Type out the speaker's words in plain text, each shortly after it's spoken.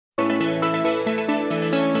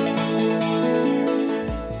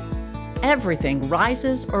everything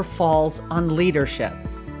rises or falls on leadership.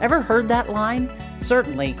 Ever heard that line?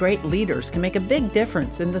 Certainly, great leaders can make a big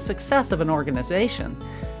difference in the success of an organization.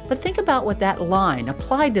 But think about what that line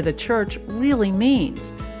applied to the church really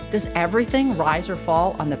means. Does everything rise or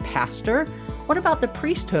fall on the pastor? What about the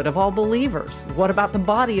priesthood of all believers? What about the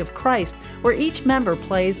body of Christ, where each member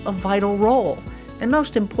plays a vital role? And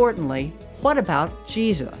most importantly, what about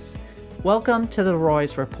Jesus? Welcome to the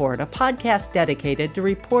Roys Report, a podcast dedicated to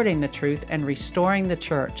reporting the truth and restoring the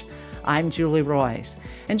church. I'm Julie Roys,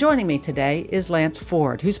 and joining me today is Lance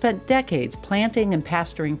Ford, who spent decades planting and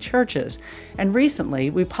pastoring churches. And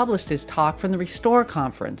recently, we published his talk from the Restore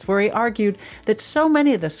Conference, where he argued that so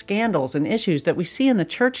many of the scandals and issues that we see in the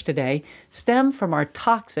church today stem from our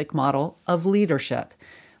toxic model of leadership.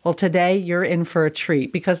 Well, today you're in for a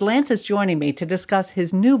treat because Lance is joining me to discuss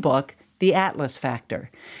his new book, The Atlas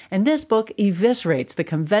Factor. And this book eviscerates the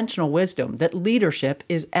conventional wisdom that leadership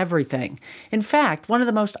is everything. In fact, one of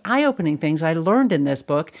the most eye-opening things I learned in this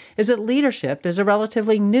book is that leadership is a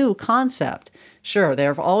relatively new concept. Sure, there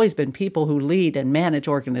have always been people who lead and manage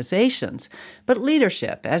organizations, but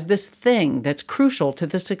leadership as this thing that's crucial to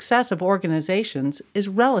the success of organizations is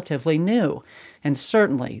relatively new. And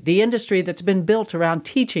certainly, the industry that's been built around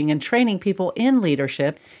teaching and training people in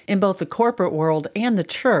leadership in both the corporate world and the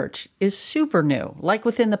church is super new, like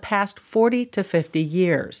within the past 40 to 50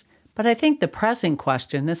 years. But I think the pressing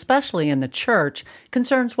question, especially in the church,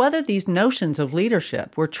 concerns whether these notions of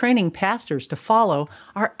leadership we're training pastors to follow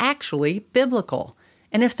are actually biblical.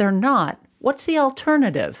 And if they're not, what's the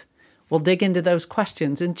alternative? We'll dig into those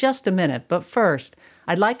questions in just a minute, but first,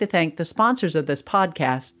 I'd like to thank the sponsors of this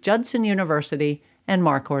podcast, Judson University and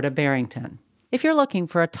Marquardt of Barrington. If you're looking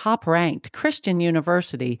for a top-ranked Christian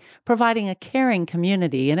university providing a caring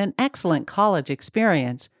community and an excellent college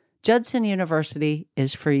experience, Judson University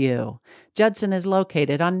is for you. Judson is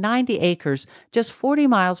located on 90 acres just 40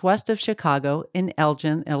 miles west of Chicago in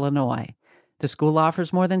Elgin, Illinois. The school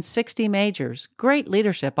offers more than 60 majors, great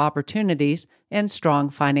leadership opportunities, and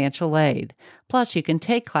strong financial aid. Plus, you can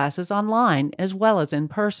take classes online as well as in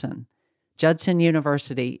person. Judson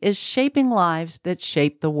University is shaping lives that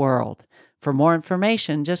shape the world. For more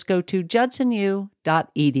information, just go to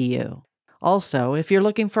judsonu.edu. Also, if you're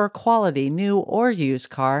looking for a quality new or used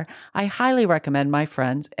car, I highly recommend my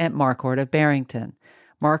friends at Marquardt of Barrington.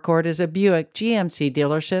 Marquardt is a Buick GMC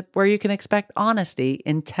dealership where you can expect honesty,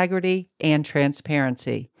 integrity, and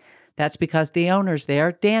transparency. That's because the owners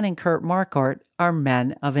there, Dan and Kurt Marquardt, are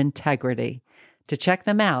men of integrity. To check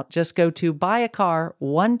them out, just go to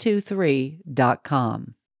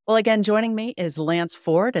buyacar123.com. Well, again, joining me is Lance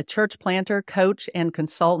Ford, a church planter, coach, and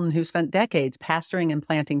consultant who spent decades pastoring and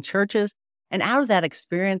planting churches. And out of that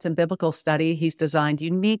experience in biblical study, he's designed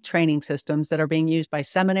unique training systems that are being used by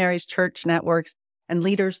seminaries, church networks, and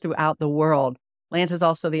leaders throughout the world. Lance is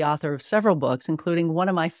also the author of several books, including one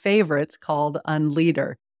of my favorites called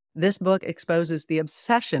Unleader. This book exposes the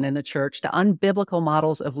obsession in the church to unbiblical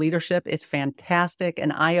models of leadership. It's fantastic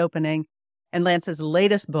and eye-opening. And Lance's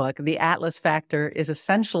latest book, The Atlas Factor, is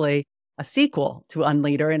essentially a sequel to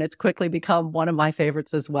Unleader, and it's quickly become one of my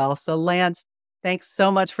favorites as well. So Lance, thanks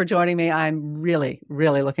so much for joining me. I'm really,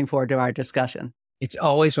 really looking forward to our discussion. It's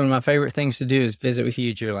always one of my favorite things to do is visit with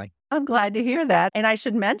you, Julie. I'm glad to hear that. And I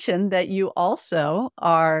should mention that you also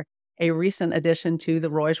are a recent addition to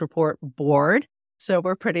the Roys Report board. So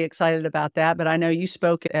we're pretty excited about that. But I know you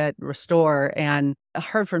spoke at Restore and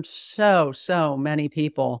heard from so many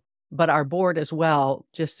people, but our board as well,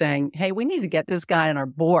 just saying, hey, we need to get this guy on our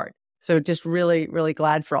board. So just really, really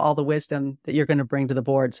glad for all the wisdom that you're going to bring to the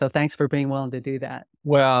board. So thanks for being willing to do that.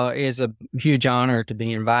 Well, it's a huge honor to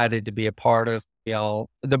be invited to be a part of y'all.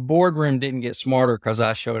 The boardroom didn't get smarter because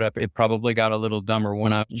I showed up. It probably got a little dumber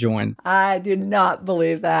when I joined. I do not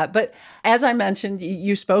believe that. But as I mentioned,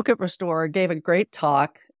 you spoke at Restore, gave a great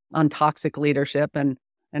talk on toxic leadership and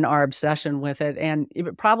our obsession with it. And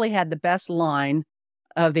it probably had the best line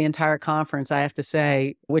of the entire conference, I have to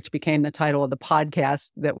say, which became the title of the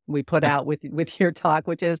podcast that we put out with your talk,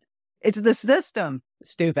 which is, it's the system,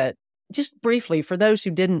 stupid. Just briefly, for those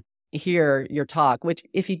who didn't hear your talk, which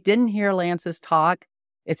if you didn't hear Lance's talk,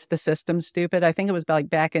 it's the system, stupid. I think it was like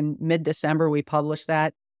back in mid-December we published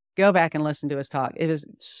that. Go back and listen to his talk. It was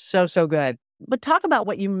so good. But talk about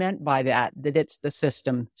what you meant by that it's the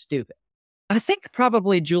system, stupid. I think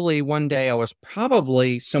probably, Julie, one day I was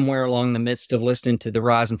probably somewhere along the midst of listening to the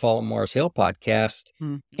Rise and Fall of Mars Hill podcast.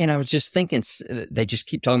 And I was just thinking, they just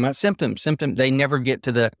keep talking about symptoms. They never get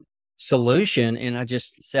to the solution. And I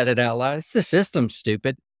just said it out loud. It's the system,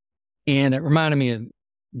 stupid. And it reminded me of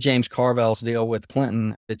James Carville's deal with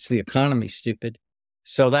Clinton. It's the economy, stupid.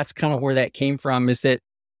 So that's kind of where that came from, is that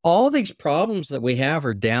all these problems that we have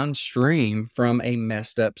are downstream from a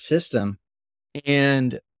messed up system.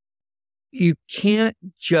 And you can't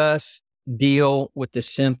just deal with the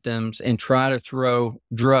symptoms and try to throw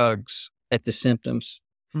drugs at the symptoms.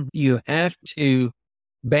 Mhm. You have to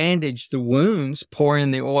bandage the wounds, pour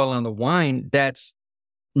in the oil and the wine. That's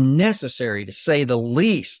necessary, to say the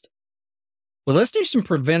least. Well, let's do some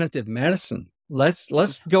preventative medicine.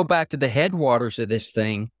 Let's go back to the headwaters of this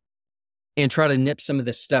thing and try to nip some of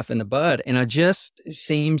this stuff in the bud. And it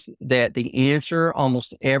seems that the answer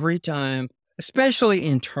almost every time, especially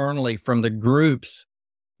internally from the groups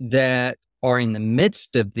that are in the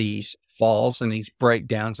midst of these falls and these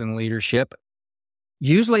breakdowns in leadership,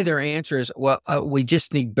 usually their answer is, well, we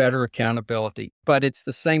just need better accountability. But it's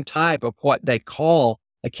the same type of what they call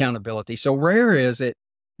accountability. So rare is it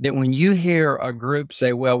that when you hear a group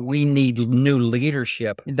say, well, we need new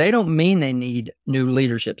leadership, they don't mean they need new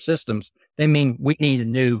leadership systems. They mean we need a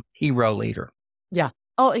new hero leader. Yeah.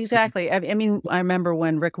 Oh, exactly. I mean, I remember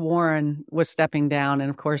when Rick Warren was stepping down, and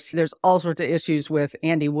of course, there's all sorts of issues with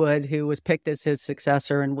Andy Wood, who was picked as his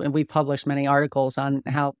successor. And we've published many articles on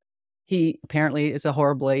how he apparently is a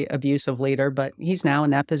horribly abusive leader, but he's now in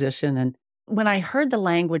that position. And when I heard the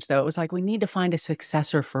language, though, it was like, we need to find a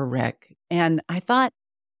successor for Rick. And I thought,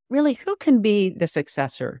 really, who can be the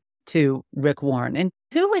successor to Rick Warren? And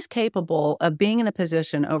who is capable of being in a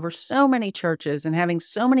position over so many churches and having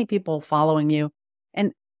so many people following you?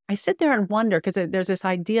 And I sit there and wonder, because there's this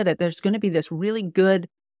idea that there's going to be this really good,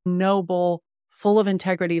 noble, full of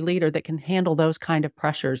integrity leader that can handle those kind of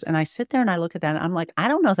pressures. And I sit there and I look at that and I'm like, I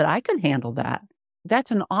don't know that I could handle that. That's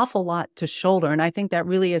an awful lot to shoulder. And I think that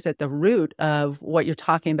really is at the root of what you're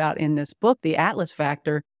talking about in this book, the Atlas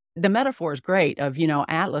factor. The metaphor is great of,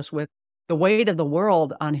 Atlas with the weight of the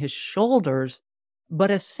world on his shoulders. But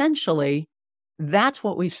essentially, that's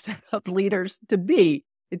what we've set up leaders to be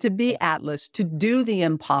Atlas, to do the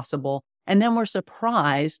impossible. And then we're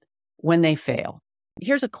surprised when they fail.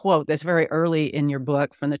 Here's a quote that's very early in your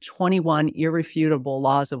book from the 21 irrefutable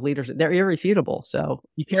laws of leadership. They're irrefutable. So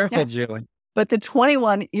be careful, Julie. But the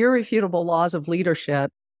 21 irrefutable laws of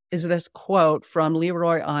leadership is this quote from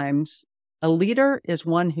Leroy Eims. A leader is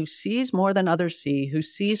one who sees more than others see, who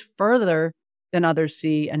sees further than others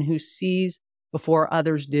see, and who sees before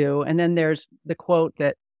others do. And then there's the quote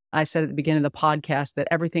that I said at the beginning of the podcast, that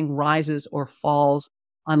everything rises or falls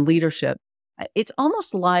on leadership. It's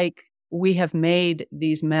almost like we have made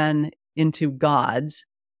these men into gods.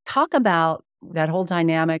 Talk about that whole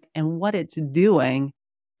dynamic and what it's doing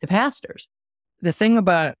to pastors. The thing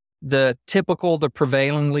about the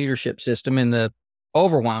prevailing leadership system in the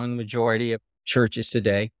overwhelming majority of churches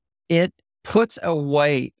today, it puts a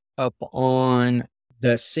weight up on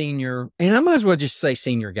the senior, and I might as well just say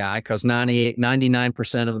senior guy, because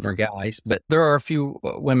 99% of them are guys, but there are a few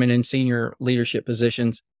women in senior leadership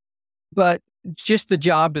positions. But just the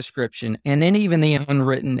job description, and then even the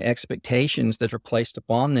unwritten expectations that are placed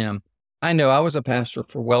upon them. I know I was a pastor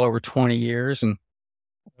for well over 20 years, and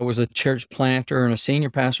I was a church planter and a senior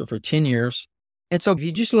pastor for 10 years. And so if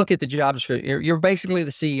you just look at the job description, you're basically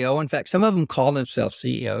the CEO. In fact, some of them call themselves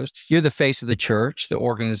CEOs. You're the face of the church, the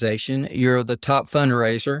organization. You're the top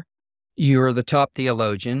fundraiser. You're the top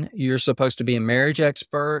theologian. You're supposed to be a marriage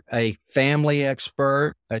expert, a family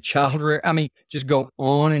expert, a just go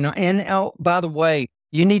on and on. And by the way,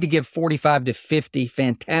 you need to give 45 to 50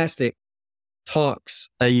 fantastic talks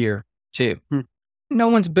a year too. No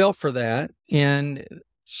one's built for that. And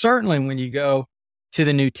certainly when you go to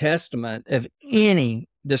the New Testament of any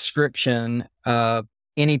description of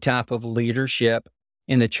any type of leadership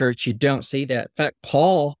in the church, you don't see that. In fact,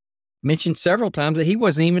 Paul mentioned several times that he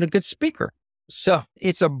wasn't even a good speaker. So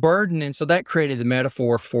it's a burden. And so that created the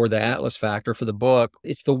metaphor for the Atlas factor for the book.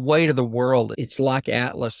 It's the weight of the world. It's like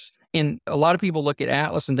Atlas. And a lot of people look at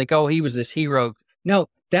Atlas and think, oh, he was this hero. No,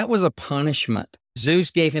 that was a punishment. Zeus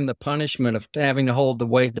gave him the punishment of having to hold the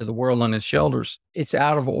weight of the world on his shoulders. It's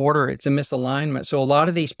out of order. It's a misalignment. So a lot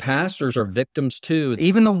of these pastors are victims too.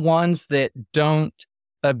 Even the ones that don't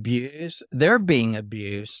abuse, they're being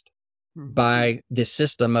abused by this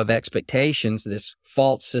system of expectations, this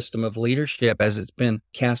false system of leadership as it's been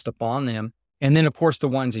cast upon them. And then, of course, the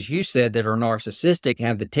ones, as you said, that are narcissistic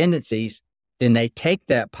have the tendencies, then they take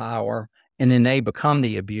that power and then they become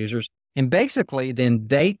the abusers. And basically, then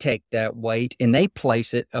they take that weight and they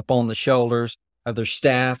place it upon the shoulders of their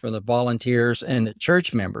staff or the volunteers and the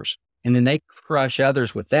church members. And then they crush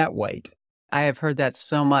others with that weight. I have heard that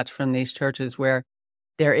so much from these churches where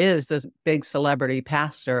there is this big celebrity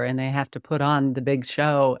pastor and they have to put on the big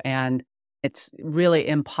show, and it's really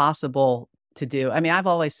impossible to do. I mean, I've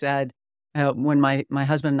always said When my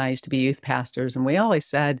husband and I used to be youth pastors, and we always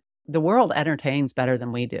said, the world entertains better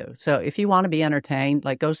than we do. So if you want to be entertained,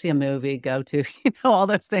 like go see a movie, go to, all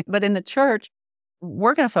those things. But in the church,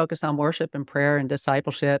 we're going to focus on worship and prayer and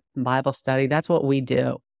discipleship and Bible study. That's what we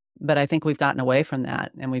do. But I think we've gotten away from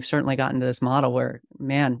that. And we've certainly gotten to this model where,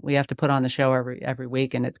 man, we have to put on the show every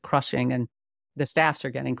week, and it's crushing, and the staffs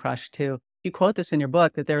are getting crushed too. You quote this in your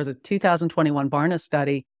book that there was a 2021 Barna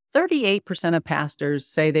study. 38% of pastors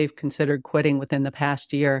say they've considered quitting within the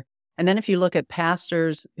past year. And then if you look at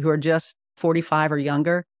pastors who are just 45 or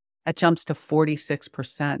younger, that jumps to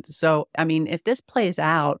 46%. So, I mean, if this plays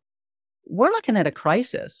out, we're looking at a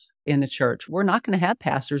crisis in the church. We're not going to have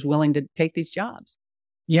pastors willing to take these jobs.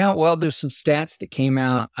 Yeah, well, there's some stats that came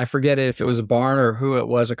out. I forget if it was a Barna or who it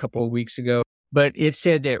was a couple of weeks ago, but it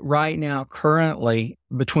said that right now, currently,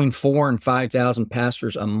 between 4,000 and 5,000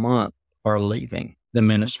 pastors a month are leaving the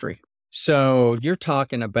ministry. So you're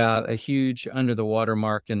talking about a huge under the water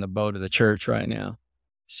mark in the boat of the church right now.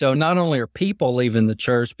 So not only are people leaving the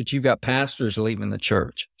church, but you've got pastors leaving the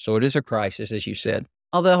church. So it is a crisis, as you said.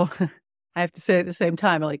 Although I have to say at the same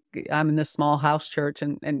time, like I'm in this small house church,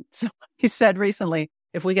 and so he said recently,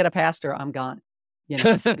 if we get a pastor, I'm gone.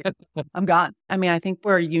 I'm gone. I mean, I think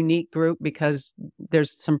we're a unique group because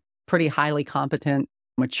there's some pretty highly competent,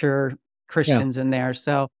 mature Christians in there.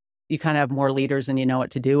 So you kind of have more leaders than you know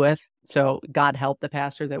what to do with. So God help the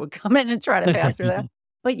pastor that would come in and try to pastor that.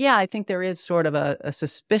 But yeah, I think there is sort of a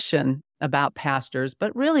suspicion about pastors,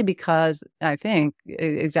 but really because I think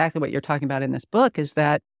exactly what you're talking about in this book is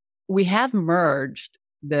that we have merged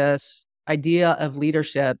this idea of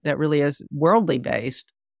leadership that really is worldly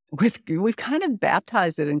based we've kind of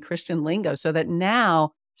baptized it in Christian lingo so that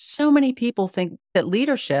now so many people think that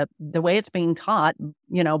leadership, the way it's being taught,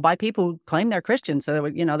 by people who claim they're Christians, so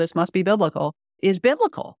this must be biblical, is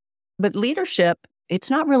biblical. But leadership, it's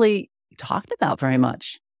not really talked about very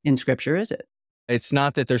much in Scripture, is it? It's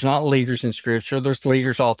not that there's not leaders in Scripture. There's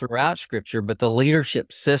leaders all throughout Scripture, but the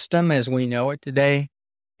leadership system as we know it today,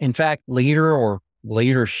 in fact, leader or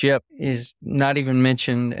leadership is not even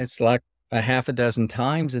mentioned. It's like a half a dozen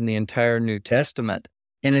times in the entire New Testament,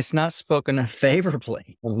 and it's not spoken of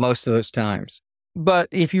favorably most of those times. But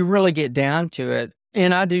if you really get down to it,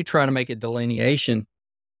 and I do try to make a delineation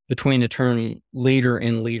between the term leader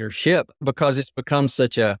and leadership because it's become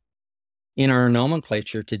such in our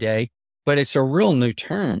nomenclature today, but it's a real new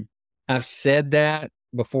term. I've said that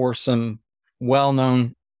before some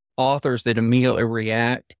well-known authors that immediately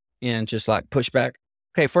react and just like push back.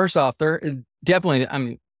 Okay, first off,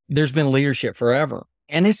 there's been leadership forever,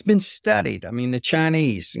 and it's been studied. I mean, the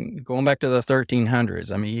Chinese, going back to the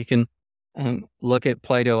 1300s, I mean, you can look at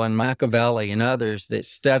Plato and Machiavelli and others that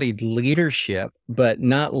studied leadership, but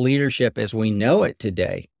not leadership as we know it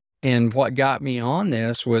today. And what got me on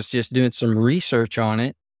this was just doing some research on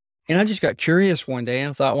it. And I just got curious one day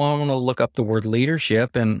and I thought, well, I want to look up the word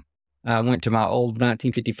leadership. And I went to my old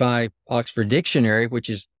 1955 Oxford Dictionary, which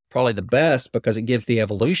is probably the best because it gives the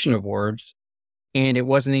evolution of words. And it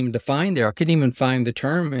wasn't even defined there. I couldn't even find the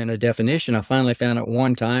term in a definition. I finally found it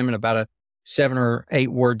one time in about a 7 or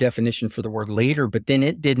 8 word definition for the word leader, but then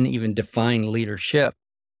it didn't even define leadership.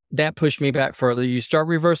 That pushed me back further. You start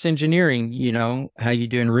reverse engineering, how you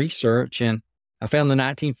doing research. And I found the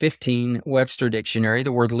 1915 Webster Dictionary.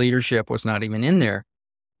 The word leadership was not even in there.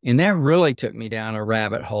 And that really took me down a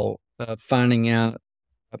rabbit hole of finding out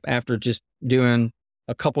after just doing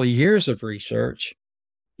a couple of years of research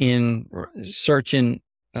in searching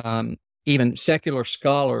even secular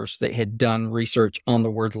scholars that had done research on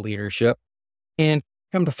the word leadership. And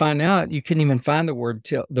come to find out, you couldn't even find the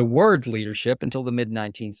word leadership until the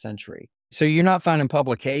mid-19th century. So you're not finding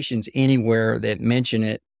publications anywhere that mention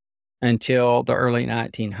it until the early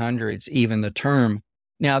 1900s, even the term.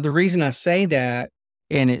 Now, the reason I say that,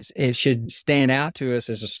 and it should stand out to us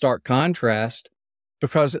as a stark contrast,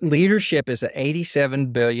 because leadership is an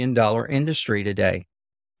 $87 billion industry today.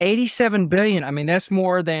 87 billion. I mean, that's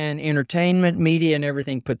more than entertainment, media, and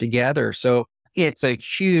everything put together. So it's a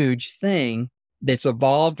huge thing that's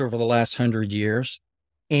evolved over the last 100 years.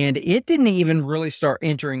 And it didn't even really start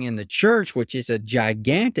entering in the church, which is a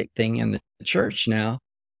gigantic thing in the church now.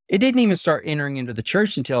 It didn't even start entering into the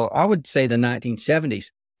church until I would say the 1970s,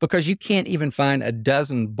 because you can't even find a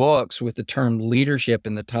dozen books with the term leadership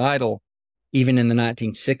in the title, even in the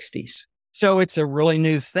 1960s. So it's a really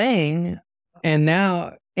new thing. And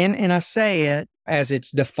now, and I say it as it's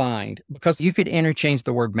defined, because you could interchange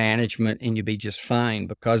the word management and you'd be just fine,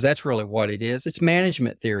 because that's really what it is. It's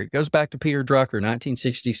management theory. It goes back to Peter Drucker,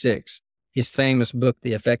 1966, his famous book,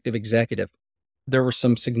 The Effective Executive. There were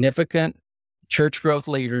some significant church growth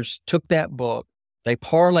leaders took that book They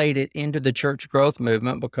parlayed it into the church growth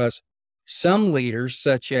movement because some leaders,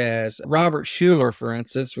 such as Robert Schuller, for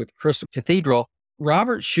instance, with Crystal Cathedral,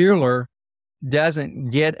 Robert Schuller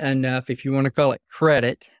doesn't get enough, if you want to call it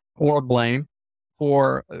credit or blame,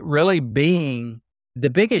 for really being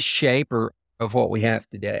the biggest shaper of what we have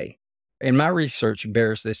today. And my research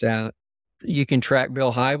bears this out. You can track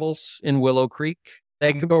Bill Hybels in Willow Creek.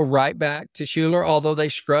 They go right back to Schuller, although they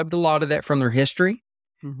scrubbed a lot of that from their history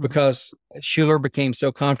because Schuller became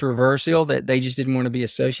so controversial that they just didn't want to be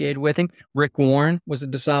associated with him. Rick Warren was a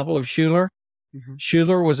disciple of Schuller.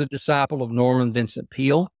 Schuller was a disciple of Norman Vincent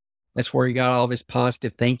Peale. That's where he got all of his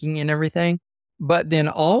positive thinking and everything. But then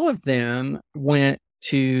all of them went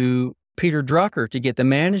to Peter Drucker to get the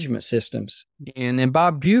management systems. And then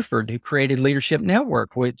Bob Buford, who created Leadership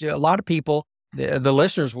Network, which a lot of people, the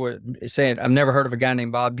listeners would say, I've never heard of a guy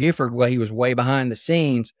named Bob Buford. Well, he was way behind the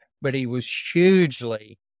scenes, but he was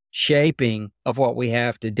hugely shaping of what we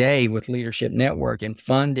have today with Leadership Network, and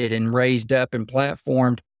funded and raised up and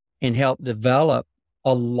platformed and helped develop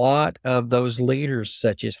a lot of those leaders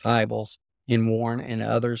such as Hybels and Warren and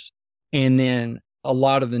others. And then a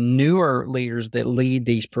lot of the newer leaders that lead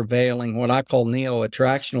these prevailing, what I call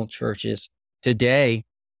neo-attractional churches today,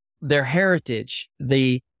 their heritage,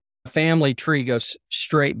 the family tree goes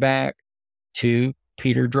straight back to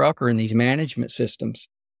Peter Drucker and these management systems.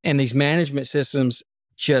 And these management systems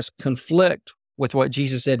just conflict with what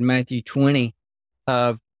Jesus said in Matthew 20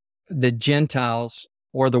 of the Gentiles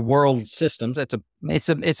or the world systems.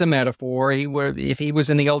 It's a metaphor. If he was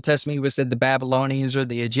in the Old Testament, he would have said the Babylonians or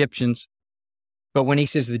the Egyptians. But when he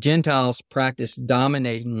says the Gentiles practice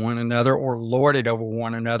dominating one another or lord it over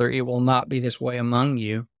one another, it will not be this way among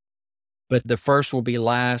you. But the first will be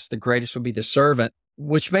last, the greatest will be the servant,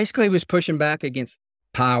 which basically was pushing back against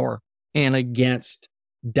power and against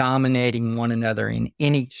dominating one another in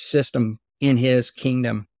any system in his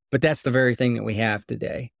kingdom. But that's the very thing that we have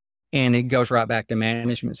today. And it goes right back to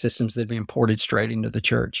management systems that have been imported straight into the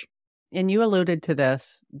church. And you alluded to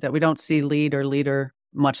this, that we don't see lead or leader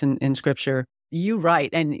much in Scripture. You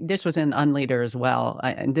write, and this was in Unleader as well,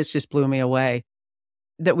 and this just blew me away,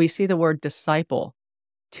 that we see the word disciple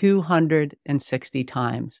 260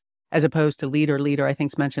 times, as opposed to leader, I think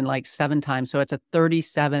it's mentioned like 7 times. So it's a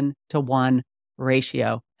 37-to-1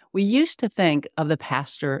 ratio. We used to think of the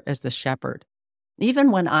pastor as the shepherd.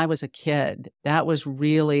 Even when I was a kid, that was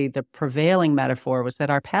really the prevailing metaphor, was that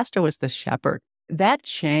our pastor was the shepherd. That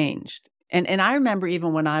changed. And I remember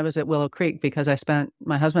even when I was at Willow Creek, because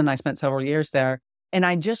my husband and I spent several years there, and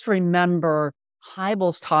I just remember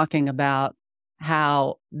Hybels talking about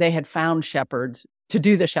how they had found shepherds to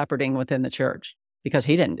do the shepherding within the church because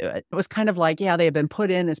he didn't do it. It was kind of like, yeah, they had been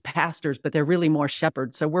put in as pastors, but they're really more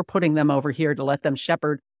shepherds. So we're putting them over here to let them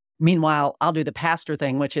shepherd. Meanwhile, I'll do the pastor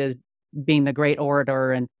thing, which is being the great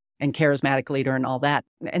orator and charismatic leader and all that.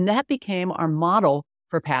 And that became our model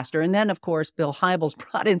for pastor. And then, of course, Bill Hybels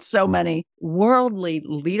brought in so many worldly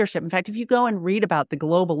leadership. In fact, if you go and read about the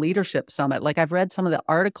Global Leadership Summit, like I've read some of the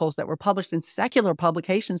articles that were published in secular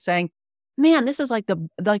publications saying, man, this is like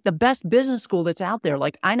the best business school that's out there.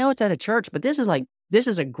 Like, I know it's at a church, but this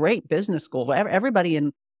is a great business school. Everybody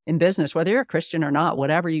in business, whether you're a Christian or not,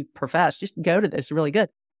 whatever you profess, just go to this. It's really good.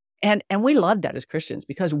 And we love that as Christians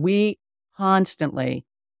because we constantly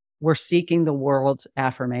were seeking the world's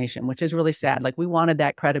affirmation, which is really sad. Like, we wanted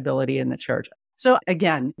that credibility in the church. So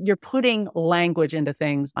again, you're putting language into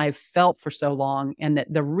things I've felt for so long, and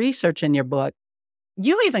that the research in your book,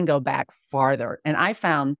 you even go back farther. And I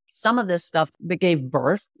found some of this stuff that gave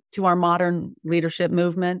birth to our modern leadership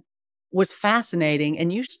movement was fascinating.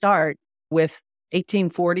 And you start with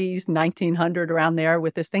 1840s, 1900, around there,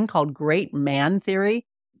 with this thing called great man theory.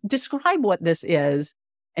 Describe what this is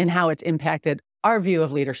and how it's impacted our view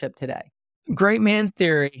of leadership today. Great man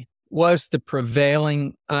theory was the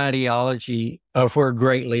prevailing ideology of where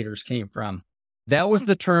great leaders came from. That was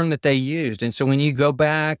the term that they used. And so when you go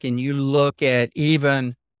back and you look at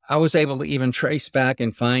I was able to even trace back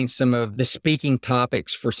and find some of the speaking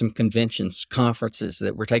topics for some conventions, conferences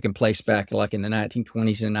that were taking place back like in the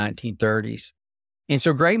 1920s and 1930s. And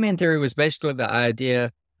so great man theory was basically the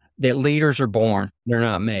idea that leaders are born, they're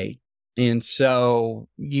not made. And so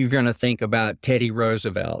you're going to think about Teddy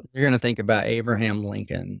Roosevelt. You're going to think about Abraham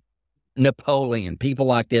Lincoln, Napoleon, people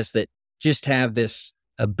like this that just have this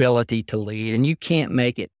ability to lead, and you can't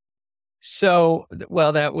make it. So,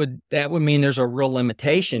 well, that would mean there's a real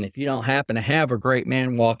limitation if you don't happen to have a great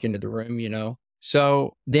man walk into the room, you know.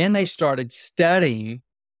 So then they started studying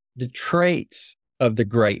the traits of the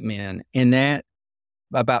great men, and that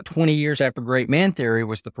about 20 years after great man theory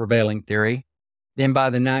was the prevailing theory, Then by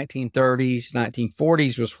the 1930s,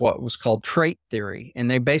 1940s was what was called trait theory.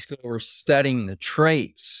 And they basically were studying the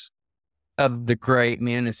traits of the great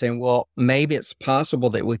men and saying, well, maybe it's possible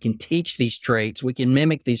that we can teach these traits, we can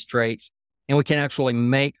mimic these traits, and we can actually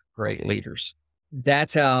make great leaders.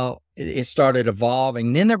 That's how it started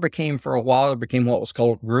evolving. Then for a while, there became what was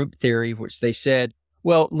called group theory, which they said,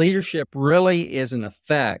 well, leadership really is an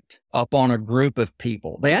effect upon a group of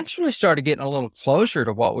people. They actually started getting a little closer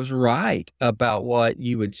to what was right about what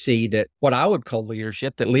you would see, that what I would call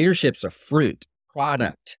leadership, that leadership's a fruit,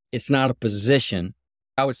 product. It's not a position.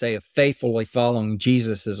 I would say of faithfully following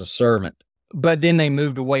Jesus as a servant. But then they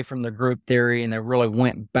moved away from the group theory and they really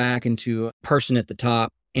went back into a person at the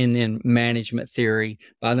top, and then management theory.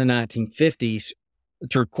 By the 1950s,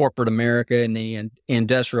 through corporate America and the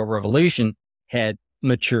Industrial Revolution had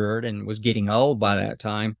matured and was getting old by that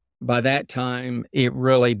time. By that time, it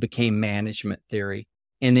really became management theory.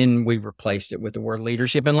 And then we replaced it with the word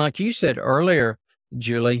leadership. And like you said earlier,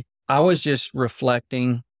 Julie, I was just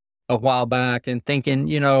reflecting a while back and thinking,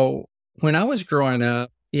 when I was growing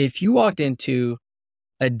up, if you walked into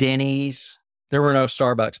a Denny's, there were no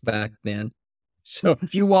Starbucks back then. So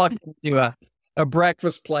if you walked into a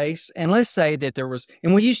breakfast place, and let's say that there was,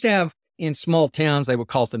 and we used to have in small towns, they would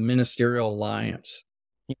call it the Ministerial Alliance.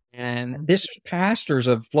 And this was pastors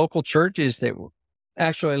of local churches that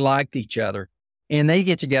actually liked each other. And they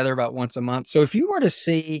get together about once a month. So if you were to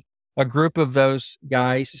see a group of those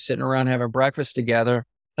guys sitting around having breakfast together,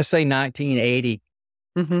 let's say 1980,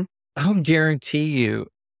 I'll guarantee you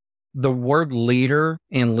the word leader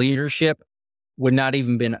and leadership would not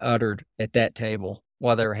even been uttered at that table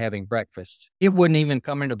while they were having breakfast. It wouldn't even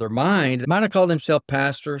come into their mind. They might have called themselves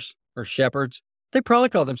pastors or shepherds. They probably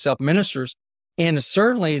called themselves ministers. And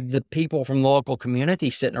certainly the people from the local community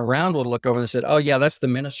sitting around would look over and said, oh yeah, that's the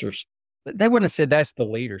ministers. They wouldn't have said that's the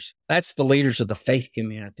leaders. That's the leaders of the faith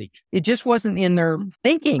community. It just wasn't in their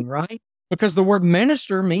thinking, right? Because the word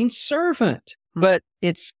minister means servant, but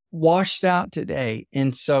it's washed out today.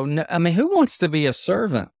 And so, who wants to be a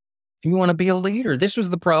servant? You want to be a leader. This was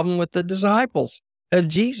the problem with the disciples of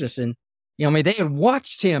Jesus. And, they had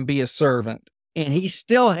watched him be a servant, and he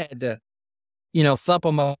still had to, thump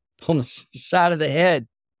them up on the side of the head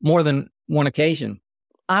more than one occasion.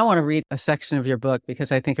 I want to read a section of your book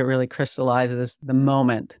because I think it really crystallizes the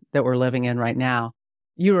moment that we're living in right now.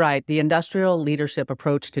 You write, the industrial leadership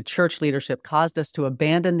approach to church leadership caused us to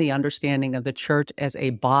abandon the understanding of the church as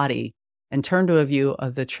a body and turn to a view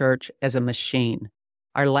of the church as a machine.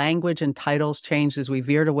 Our language and titles changed as we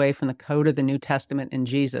veered away from the code of the New Testament in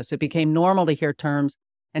Jesus. It became normal to hear terms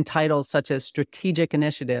and titles such as strategic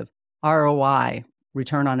initiative, ROI,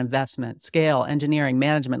 return on investment, scale, engineering,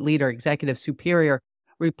 management, leader, executive, superior,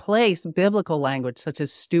 replace biblical language such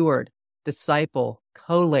as steward, disciple,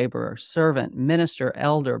 co-laborer, servant, minister,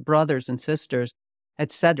 elder, brothers and sisters,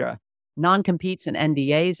 etc. Non-competes and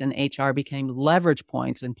NDAs in HR became leverage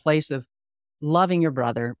points in place of loving your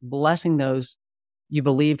brother, blessing those you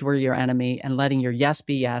believed were your enemy, and letting your yes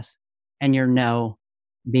be yes and your no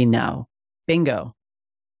be no. Bingo.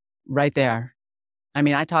 Right there.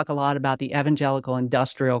 I talk a lot about the evangelical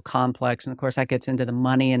industrial complex, and of course that gets into the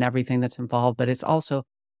money and everything that's involved, but it's also,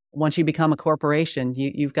 once you become a corporation,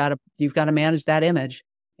 you've got to manage that image.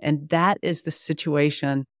 And that is the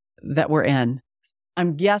situation that we're in.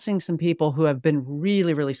 I'm guessing some people who have been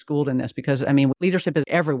really, really schooled in this because, leadership is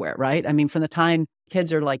everywhere, right? From the time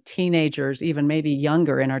kids are like teenagers, even maybe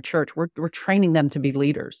younger in our church, we're training them to be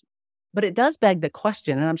leaders. But it does beg the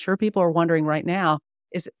question, and I'm sure people are wondering right now,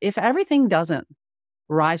 is if everything doesn't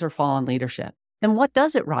rise or fall on leadership, then what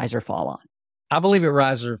does it rise or fall on? I believe it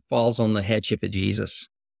rises or falls on the headship of Jesus.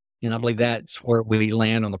 And I believe that's where we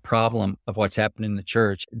land on the problem of what's happening in the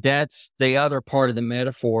church. That's the other part of the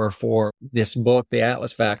metaphor for this book, The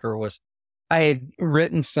Atlas Factor, was I had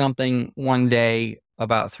written something one day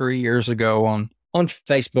about 3 years ago on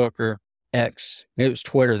Facebook or X. It was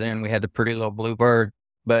Twitter then. We had the pretty little blue bird.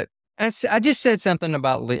 But I just said something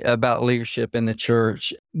about leadership in the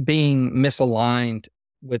church being misaligned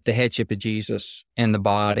with the headship of Jesus and the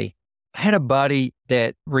body. I had a buddy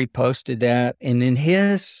that reposted that, and then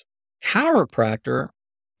his chiropractor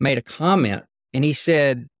made a comment, and he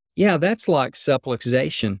said, yeah, that's like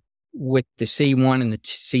subluxation with the C1 and the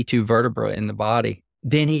C2 vertebra in the body.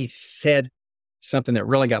 Then he said something that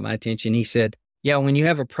really got my attention. He said, yeah, when you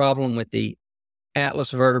have a problem with the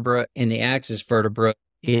atlas vertebra and the axis vertebra,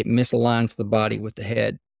 it misaligns the body with the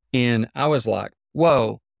head. And I was like,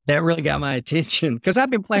 whoa, that really got my attention, because I've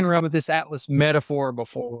been playing around with this atlas metaphor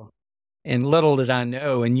before. And little did I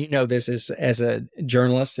know, and you know this as a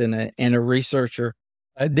journalist and a researcher,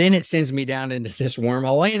 then it sends me down into this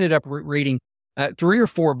wormhole. I ended up reading 3 or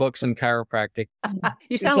 4 books in chiropractic.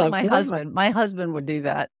 You sound like my husband. My husband would do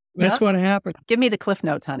that. That's what happened. Give me the Cliff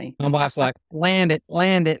Notes, honey. My wife's like, land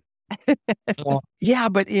it. Yeah,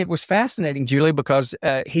 but it was fascinating, Julie, because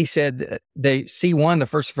he said the C1, the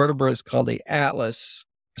first vertebra, is called the atlas.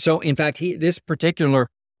 So, in fact, this particular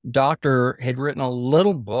doctor had written a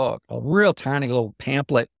little book, a real tiny little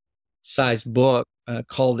pamphlet-sized book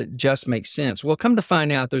called It Just Makes Sense. Well, come to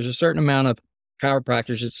find out, there's a certain amount of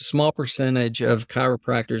chiropractors. It's a small percentage of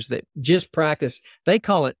chiropractors that just practice, they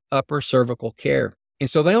call it upper cervical care. And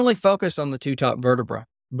so they only focus on the 2 top vertebrae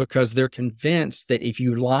because they're convinced that if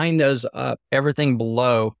you line those up, everything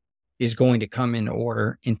below is going to come in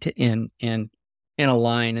order in a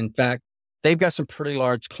line. In fact, they've got some pretty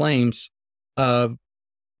large claims of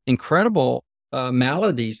incredible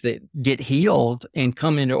maladies that get healed and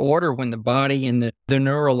come into order when the body and the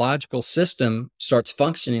neurological system starts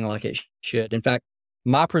functioning like it should. In fact,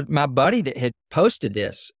 my buddy that had posted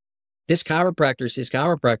this chiropractor is his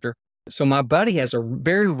chiropractor. So my buddy has a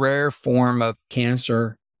very rare form of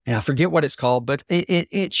cancer, and I forget what it's called, but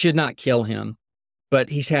it should not kill him. But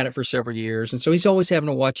he's had it for several years, and so he's always having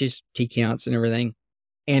to watch his T counts and everything.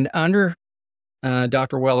 And under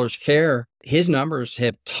Dr. Weller's care, his numbers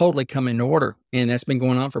have totally come in order, and that's been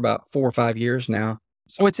going on for about 4 or 5 years now.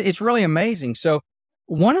 So it's really amazing. So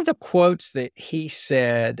one of the quotes that he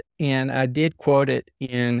said, and I did quote it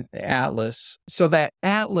in the Atlas, so that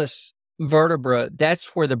Atlas vertebra,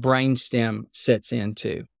 that's where the brainstem sits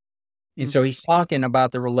into. And so he's talking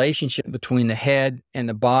about the relationship between the head and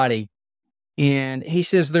the body. And he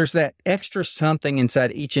says there's that extra something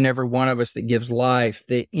inside each and every one of us that gives life.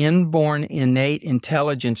 The inborn innate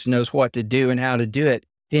intelligence knows what to do and how to do it.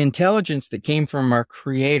 The intelligence that came from our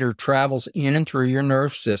Creator travels in and through your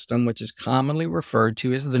nerve system, which is commonly referred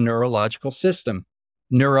to as the neurological system.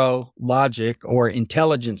 Neurologic, or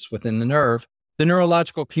intelligence within the nerve. The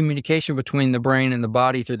neurological communication between the brain and the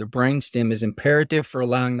body through the brainstem is imperative for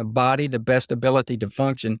allowing the body the best ability to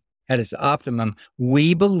function at its optimum.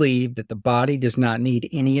 We believe that the body does not need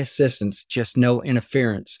any assistance, just no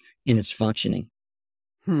interference in its functioning.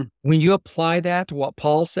 When you apply that to what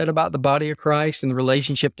Paul said about the body of Christ and the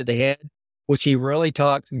relationship to the head, which he really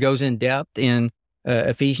goes in depth in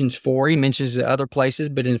Ephesians 4, he mentions it other places,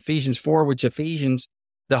 but in Ephesians 4,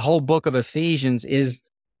 the whole book of Ephesians is,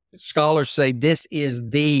 scholars say this is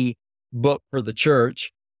the book for the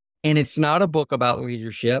church, and it's not a book about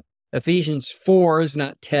leadership. Ephesians 4 is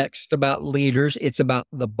not text about leaders. It's about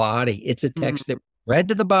the body. It's a text that read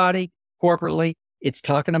to the body corporately. It's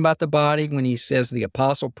talking about the body when he says the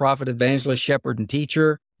apostle, prophet, evangelist, shepherd, and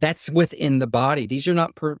teacher. That's within the body. These are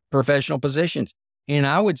not professional positions. And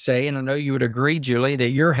I would say, and I know you would agree, Julie,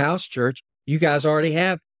 that your house church, you guys already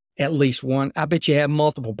have at least one. I bet you have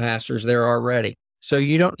multiple pastors there already. So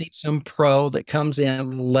you don't need some pro that comes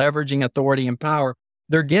in leveraging authority and power.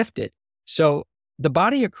 They're gifted. So the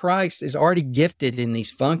body of Christ is already gifted in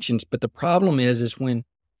these functions. But the problem is when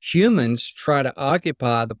humans try to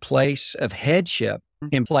occupy the place of headship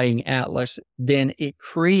in playing Atlas, then it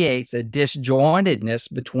creates a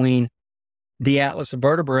disjointedness between the Atlas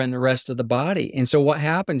vertebra and the rest of the body. And so what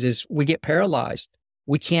happens is we get paralyzed.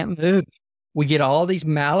 We can't move. We get all these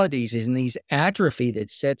maladies and these atrophy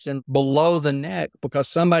that sets in below the neck because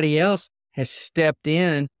somebody else has stepped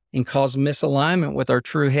in and caused misalignment with our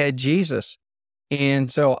true head, Jesus.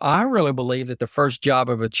 And so I really believe that the first job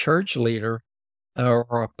of a church leader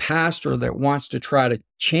or a pastor that wants to try to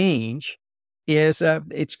change is,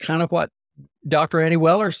 it's kind of what Dr. Eddie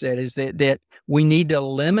Weller said, is that we need to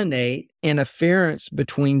eliminate interference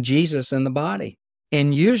between Jesus and the body.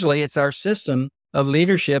 And usually it's our system of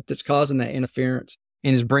leadership that's causing that interference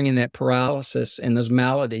and is bringing that paralysis and those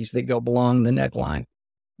maladies that go along the neckline.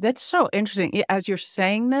 That's so interesting. As you're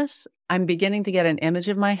saying this, I'm beginning to get an image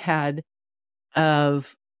in my head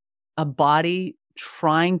of a body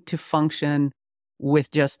trying to function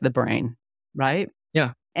with just the brain, right?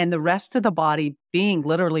 Yeah. And the rest of the body being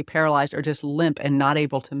literally paralyzed or just limp and not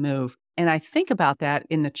able to move. And I think about that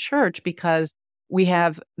in the church because we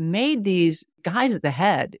have made these guys at the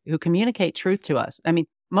head who communicate truth to us. I mean,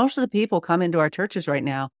 most of the people come into our churches right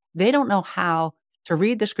now, they don't know how to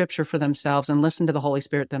read the scripture for themselves and listen to the Holy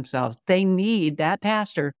Spirit themselves. They need that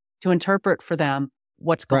pastor to interpret for them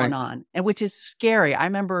what's going on, and which is scary. I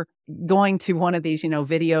remember going to one of these,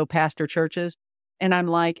 video pastor churches, and I'm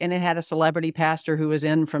like, and it had a celebrity pastor who was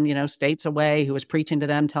in from, states away, who was preaching to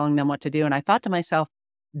them, telling them what to do. And I thought to myself,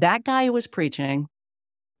 that guy who was preaching,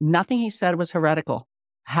 nothing he said was heretical.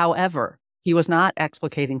 However, he was not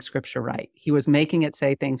explicating scripture right. He was making it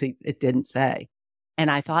say things it didn't say. And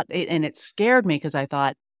I thought, and it scared me because I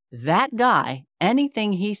thought, that guy,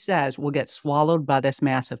 anything he says will get swallowed by this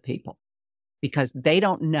mass of people because they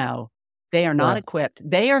don't know. They are not equipped.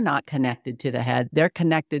 They are not connected to the head. They're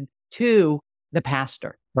connected to the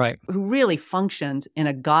pastor, right, who really functions in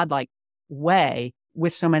a godlike way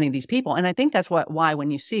with so many of these people. And I think that's why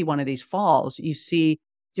when you see one of these falls, you see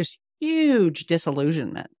just huge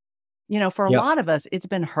disillusionment. For a lot of us, it's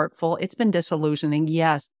been hurtful. It's been disillusioning,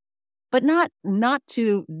 yes, but not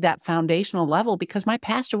to that foundational level because my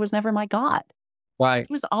pastor was never my God. Right.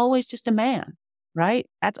 He was always just a man, right?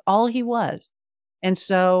 That's all he was. And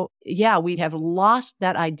so, we have lost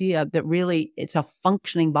that idea that really it's a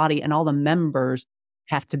functioning body and all the members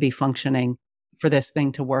have to be functioning for this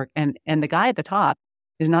thing to work. And the guy at the top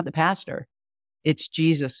is not the pastor. It's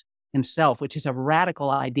Jesus himself, which is a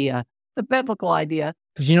radical idea, the biblical idea.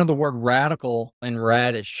 Because the word radical and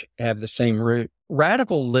radish have the same root.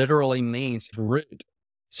 Radical literally means root.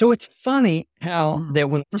 So it's funny how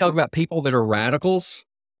that when we talk about people that are radicals,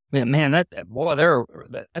 man,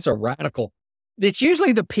 that's a radical. It's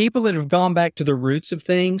usually the people that have gone back to the roots of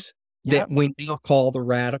things that we now call the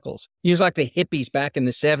radicals. Usually like the hippies back in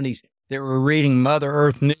the 70s that were reading Mother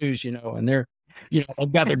Earth News, and they're,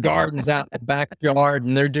 they've got their gardens out in the backyard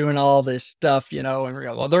and they're doing all this stuff, and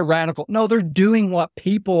they're radical. No, they're doing what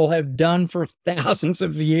people have done for thousands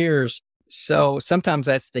of years. So sometimes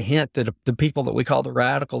that's the hint that the people that we call the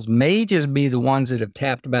radicals may just be the ones that have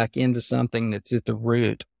tapped back into something that's at the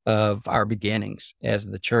root of our beginnings as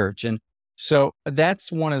the church. And so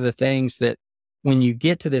that's one of the things that when you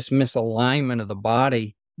get to this misalignment of the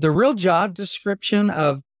body, the real job description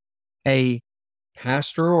of a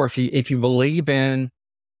pastor, or if you believe in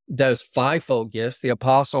those fivefold gifts, the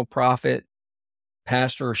apostle, prophet,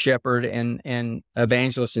 pastor, shepherd, and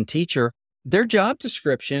evangelist and teacher, their job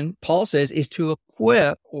description, Paul says, is to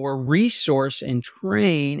equip or resource and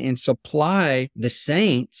train and supply the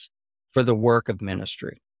saints for the work of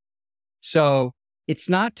ministry. So it's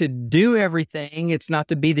not to do everything. It's not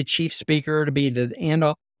to be the chief speaker, to be the end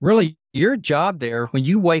all. Really, your job there, when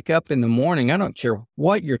you wake up in the morning, I don't care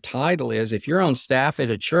what your title is. If you're on staff at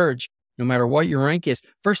a church, no matter what your rank is,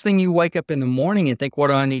 first thing you wake up in the morning and think, what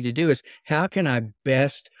do I need to do is, how can I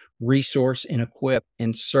best resource and equip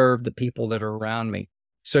and serve the people that are around me?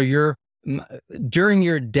 So during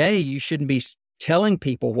your day, you shouldn't be telling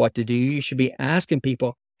people what to do. You should be asking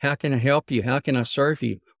people, how can I help you? How can I serve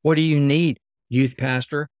you? What do you need? Youth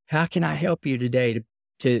pastor, how can I help you today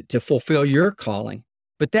to fulfill your calling?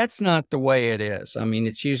 But that's not the way it is. I mean,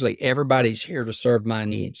 it's usually everybody's here to serve my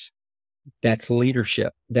needs. That's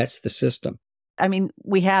leadership. That's the system. I mean,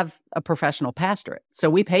 we have a professional pastorate,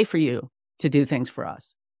 so we pay for you to do things for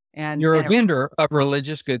us. And you're a vendor of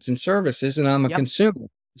religious goods and services, and I'm a consumer.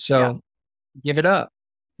 So give it up.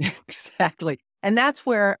 Exactly. And that's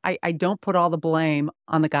where I don't put all the blame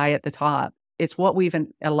on the guy at the top. It's what we've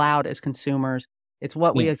allowed as consumers. It's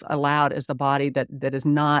what we have allowed as the body that is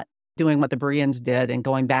not doing what the Bereans did and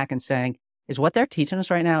going back and saying, is what they're teaching us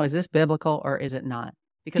right now, is this biblical or is it not?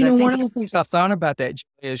 Because one of the things I've thought about that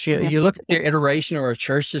is you look at the iteration of our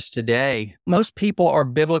churches today, most people are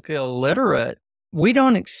biblically illiterate. We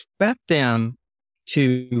don't expect them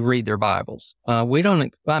to read their Bibles.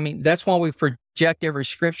 That's why we project every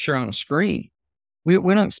scripture on a screen. We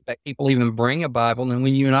don't expect people to even bring a Bible. And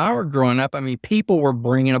when you and I were growing up, people were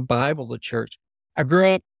bringing a Bible to church. I grew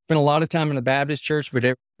up, spent a lot of time in the Baptist church, but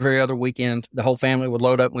every other weekend, the whole family would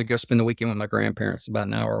load up and we'd go spend the weekend with my grandparents about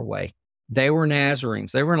an hour away. They were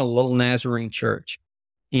Nazarenes. They were in a little Nazarene church.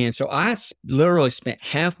 And so I literally spent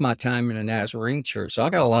half my time in a Nazarene church. So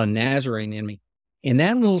I got a lot of Nazarene in me. In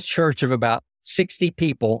that little church of about 60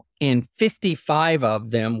 people, and 55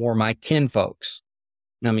 of them were my kinfolks.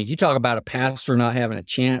 You talk about a pastor not having a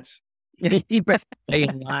chance. You better stay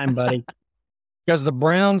in line, buddy. Because the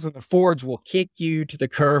Browns and the Fords will kick you to the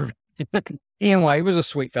curb. Anyway, it was a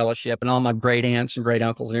sweet fellowship and all my great aunts and great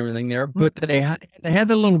uncles and everything there. But they had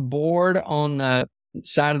the little board on the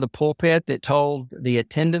side of the pulpit that told the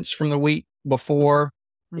attendance from the week before.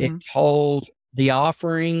 It told the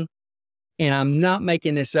offering. And I'm not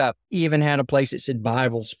making this up. Even had a place that said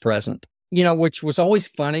Bibles present, which was always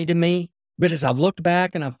funny to me. But as I've looked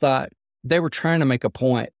back and I've thought they were trying to make a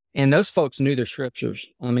point, and those folks knew their scriptures.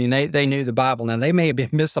 They knew the Bible. Now they may have been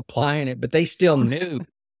misapplying it, but they still knew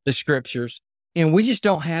the scriptures. And we just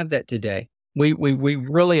don't have that today. We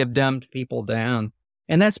really have dumbed people down.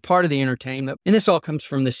 And that's part of the entertainment. And this all comes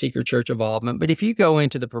from the secret church involvement. But if you go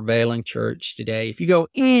into the prevailing church today, if you go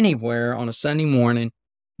anywhere on a Sunday morning,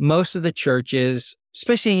 most of the churches,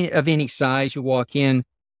 especially of any size, you walk in,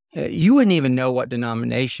 you wouldn't even know what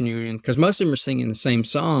denomination you're in because most of them are singing the same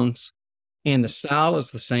songs and the style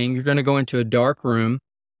is the same. You're going to go into a dark room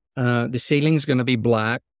The ceiling's going to be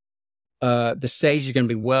black. The stage is going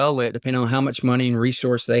to be well lit, depending on how much money and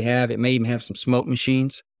resource they have. It may even have some smoke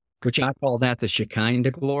machines, which I call that the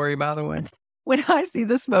Shekinah glory, by the way. When I see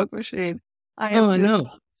the smoke machine, I am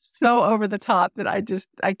so over the top that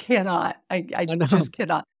I cannot. I just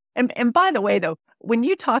cannot. And by the way, though, when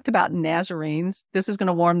you talked about Nazarenes, this is going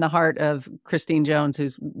to warm the heart of Christine Jones,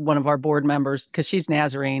 who's one of our board members, because she's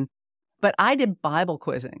Nazarene. But I did Bible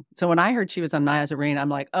quizzing. So when I heard she was a Nazarene, I'm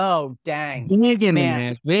like, oh, dang.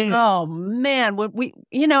 Man. Oh, man.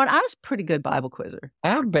 And I was a pretty good Bible quizzer.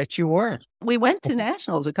 I bet you were. We went to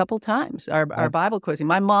nationals a couple times, our Bible quizzing.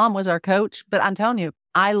 My mom was our coach, but I'm telling you,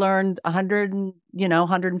 I learned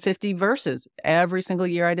 150 verses every single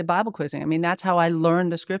year I did Bible quizzing. I mean, that's how I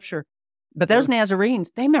learned the scripture. But those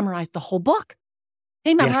Nazarenes, they memorized the whole book.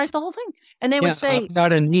 They memorized the whole thing. And they would say... I've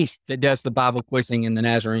got a niece that does the Bible quizzing in the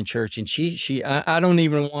Nazarene church, and I don't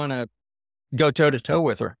even want to go toe-to-toe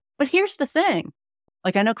with her. But here's the thing.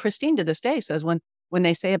 Like, I know Christine to this day says when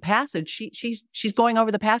they say a passage, she's going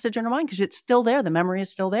over the passage in her mind because it's still there. The memory is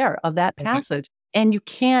still there of that passage. And you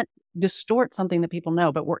can't distort something that people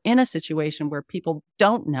know. But we're in a situation where people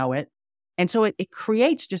don't know it. And so it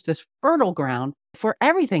creates just this fertile ground for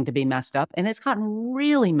everything to be messed up. And it's gotten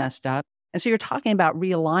really messed up. And so you're talking about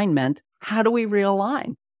realignment. How do we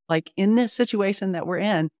realign? Like in this situation that we're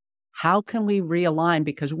in, how can we realign?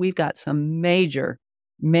 Because we've got some major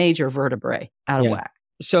vertebrae out of whack.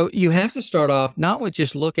 So you have to start off not with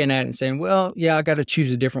just looking at it and saying, well, yeah, I got to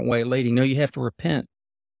choose a different way of leading. No, you have to repent.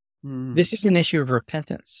 This is an issue of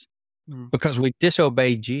repentance because we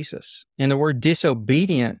disobeyed Jesus. And the word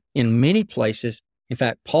disobedient in many places, in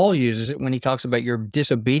fact, Paul uses it when he talks about your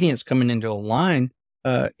disobedience coming into a line.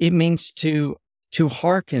 It means to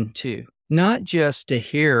hearken to, not just to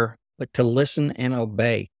hear, but to listen and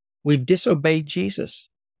obey. We've disobeyed Jesus.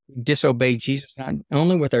 We've disobeyed Jesus not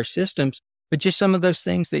only with our systems, but just some of those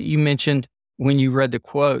things that you mentioned when you read the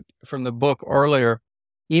quote from the book earlier.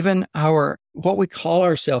 Even what we call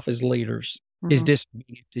ourselves as leaders is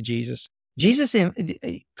disobedient to Jesus. Jesus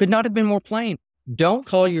could not have been more plain. Don't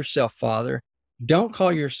call yourself father. Don't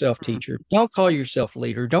call yourself teacher. Don't call yourself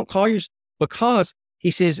leader. Don't call yourself, because he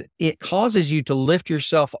says it causes you to lift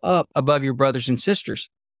yourself up above your brothers and sisters,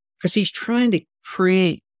 because he's trying to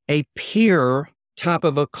create a peer type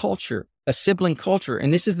of a culture, a sibling culture.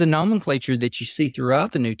 And this is the nomenclature that you see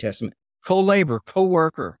throughout the New Testament: co-labor,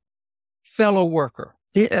 co-worker, fellow worker.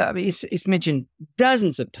 It's mentioned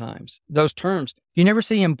dozens of times, those terms. You never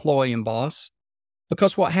see employee and boss,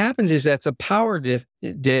 because what happens is that's a power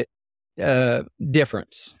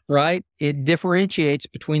difference, right? It differentiates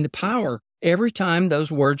between the power. Every time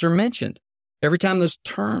those words are mentioned, every time those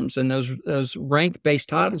terms and those rank-based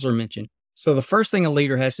titles are mentioned. So the first thing a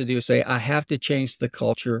leader has to do is say, I have to change the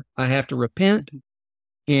culture. I have to repent,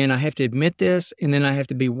 and I have to admit this, and then I have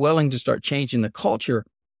to be willing to start changing the culture.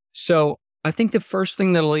 So I think the first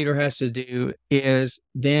thing that a leader has to do is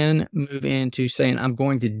then move into saying, I'm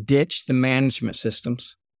going to ditch the management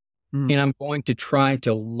systems, and I'm going to try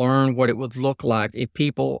to learn what it would look like if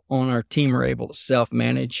people on our team are able to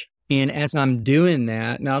self-manage. And as I'm doing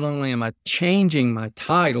that, not only am I changing my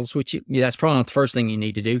titles, which that's probably not the first thing you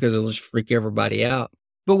need to do because it'll just freak everybody out.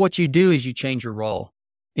 But what you do is you change your role.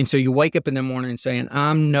 And so you wake up in the morning and saying,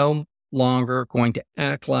 I'm no longer going to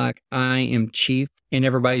act like I am chief and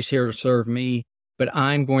everybody's here to serve me, but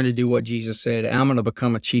I'm going to do what Jesus said. I'm going to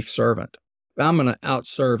become a chief servant. I'm going to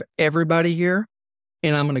outserve everybody here.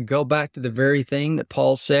 And I'm going to go back to the very thing that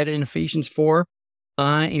Paul said in Ephesians 4.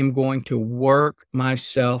 I am going to work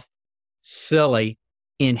myself silly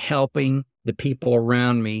in helping the people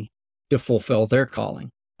around me to fulfill their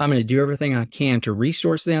calling. I'm going to do everything I can to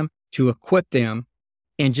resource them, to equip them,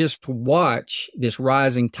 and just watch this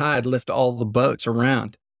rising tide lift all the boats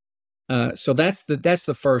around. So that's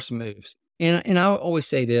the first moves. And I always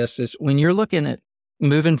say this is when you're looking at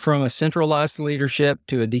moving from a centralized leadership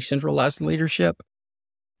to a decentralized leadership,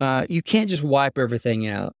 you can't just wipe everything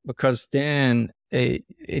out, because then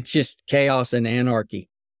it's just chaos and anarchy.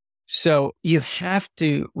 So you have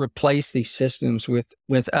to replace these systems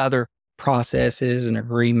with other processes and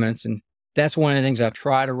agreements. And that's one of the things I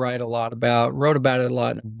try to write a lot about. Wrote about it a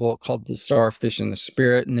lot in a book called The Starfish and the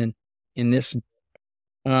Spirit. And then in this,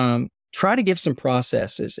 try to give some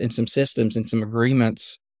processes and some systems and some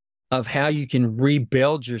agreements of how you can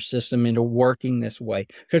rebuild your system into working this way.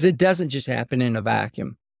 Because it doesn't just happen in a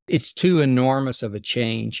vacuum. It's too enormous of a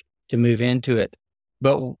change to move into it.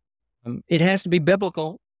 But it has to be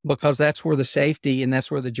biblical, because that's where the safety and that's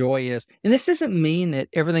where the joy is. And this doesn't mean that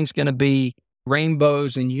everything's going to be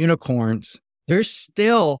rainbows and unicorns. There's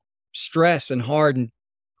still stress and hard and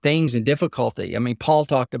things and difficulty. I mean, Paul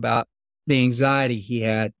talked about the anxiety he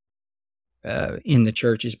had in the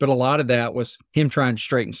churches, but a lot of that was him trying to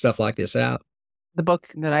straighten stuff like this out. The book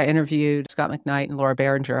that I interviewed Scott McKnight and Laura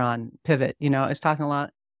Barringer on, Pivot, is talking a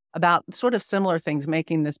lot about sort of similar things,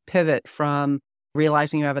 making this pivot from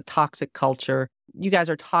realizing you have a toxic culture. You guys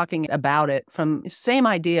are talking about it from the same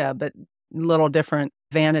idea, but little different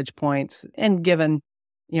vantage points. And given,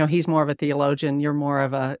 he's more of a theologian, you're more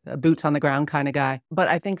of a boots on the ground kind of guy. But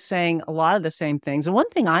I think saying a lot of the same things. And one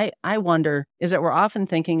thing I wonder is that we're often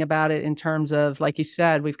thinking about it in terms of, like you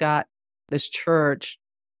said, we've got this church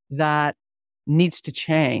that needs to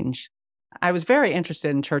change. I was very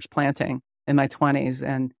interested in church planting in my 20s.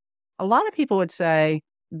 And a lot of people would say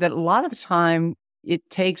that a lot of the time it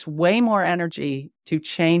takes way more energy to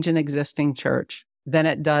change an existing church than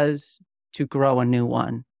it does to grow a new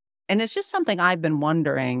one. And it's just something I've been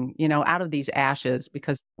wondering, out of these ashes,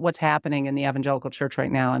 because what's happening in the evangelical church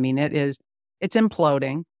right now, I mean, it's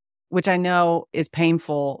imploding, which I know is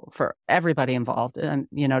painful for everybody involved, and,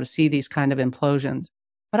 to see these kind of implosions.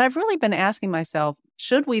 But I've really been asking myself,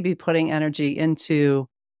 should we be putting energy into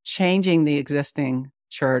changing the existing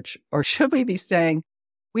church, or should we be saying,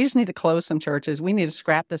 we just need to close some churches, we need to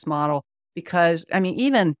scrap this model? Because, I mean,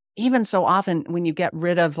 even so often when you get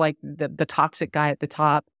rid of like the toxic guy at the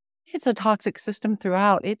top, it's a toxic system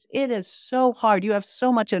throughout. It is so hard. You have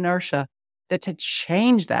so much inertia that to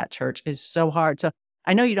change that church is so hard. So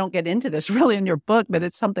I know you don't get into this really in your book, but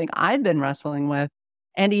it's something I've been wrestling with,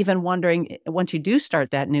 and even wondering, once you do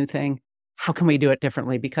start that new thing, how can we do it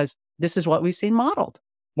differently? Because this is what we've seen modeled.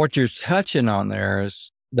 What you're touching on there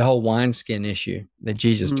is the whole wineskin issue that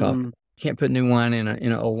Jesus talked about. Can't put new wine in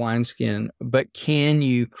an old wineskin, but can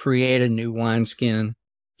you create a new wineskin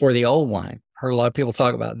for the old wine? Heard a lot of people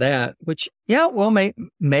talk about that, which,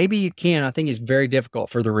 maybe you can. I think it's very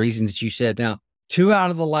difficult for the reasons that you said. Now, 2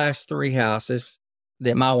 out of the last 3 houses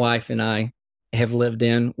that my wife and I have lived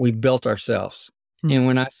in, we built ourselves. And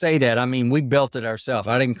when I say that, I mean, we built it ourselves.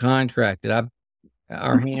 I didn't contract it.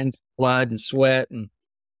 Our hands, blood and sweat and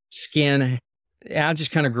skin. I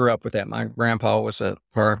just kind of grew up with that. My grandpa was a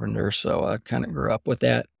carpenter, so I kind of grew up with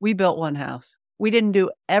that. We built one house. We didn't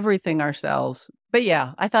do everything ourselves. But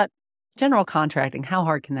yeah, I thought general contracting, how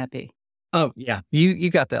hard can that be? Oh, yeah.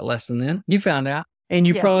 You got that lesson then. You found out. And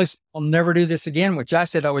you probably said, I'll never do this again, which I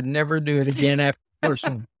said I would never do it again after the first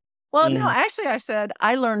one. Well, no, actually, I said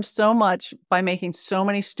I learned so much by making so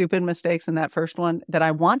many stupid mistakes in that first one that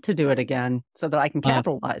I want to do it again so that I can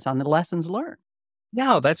capitalize on the lessons learned.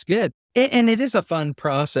 No, that's good. And it is a fun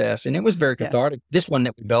process, and it was very cathartic. Yeah. This one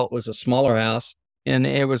that we built was a smaller house, and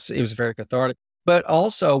it was very cathartic. But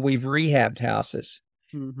also, we've rehabbed houses.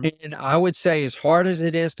 Mm-hmm. And I would say, as hard as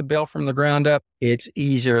it is to build from the ground up, it's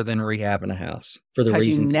easier than rehabbing a house for the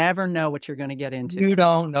reasons. Because you never know what you're going to get into. You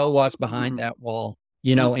don't know what's behind that wall,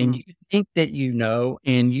 and you think that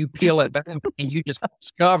and you peel it back and you just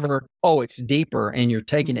discover, it's deeper, and you're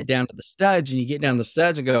taking it down to the studs, and you get down to the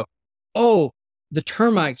studs and go, the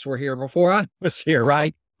termites were here before I was here,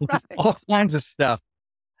 right? All kinds of stuff.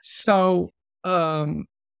 So,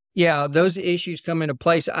 those issues come into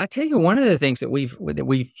place. I tell you, one of the things that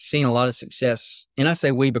we've seen a lot of success, and I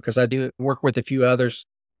say we because I do work with a few others.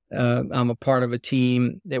 I'm a part of a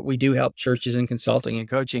team that we do help churches in consulting and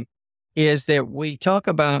coaching, is that we talk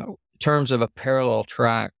about terms of a parallel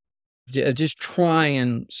track, just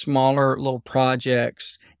trying smaller little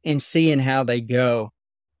projects and seeing how they go.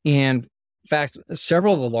 And in fact,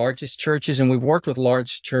 several of the largest churches, and we've worked with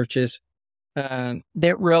large churches,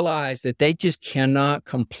 that realize that they just cannot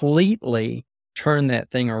completely turn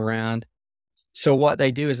that thing around. So what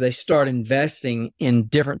they do is they start investing in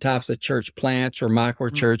different types of church plants or micro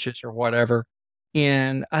churches or whatever.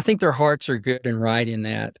 And I think their hearts are good and right in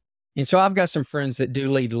that. And so I've got some friends that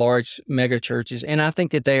do lead large mega churches, and I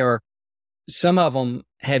think that some of them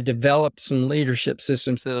have developed some leadership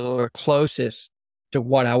systems that are closest to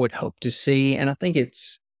what I would hope to see. And I think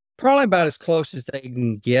it's probably about as close as they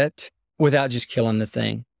can get without just killing the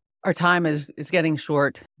thing. Our time is getting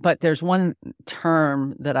short, but there's one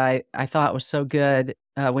term that I thought was so good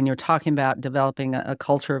when you're talking about developing a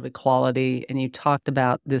culture of equality, and you talked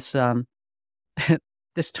about this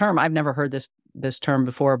this term. I've never heard this term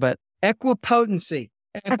before, but equipotency.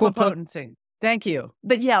 Equipotency. Thank you.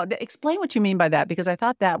 But explain what you mean by that, because I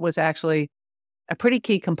thought that was actually a pretty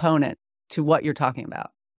key component to what you're talking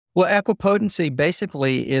about. Well, equipotency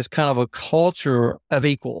basically is kind of a culture of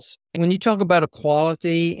equals. And when you talk about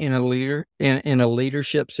equality in a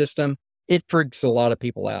leadership system, it freaks a lot of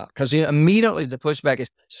people out, because immediately the pushback is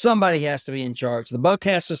somebody has to be in charge. The buck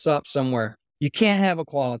has to stop somewhere. You can't have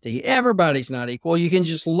equality. Everybody's not equal. You can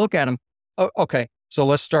just look at them. Oh, okay. So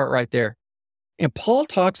let's start right there. And Paul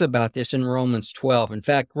talks about this in Romans 12. In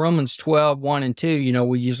fact, Romans 12, 1 and 2,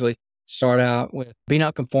 we usually start out with, be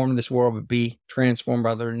not conformed to this world, but be transformed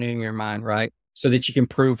by the renewing of your mind, right? So that you can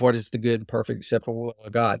prove what is the good, perfect, acceptable will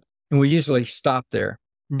of God. And we usually stop there.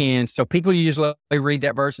 Mm-hmm. And so people usually read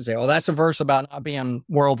that verse and say, oh, that's a verse about not being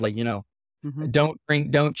worldly, Mm-hmm. Don't drink,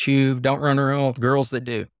 don't chew, don't run around with girls that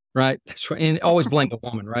do, right? That's right. And always blame the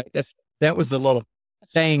woman, right? That was the little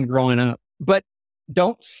saying growing up. But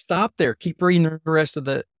don't stop there. Keep reading the rest of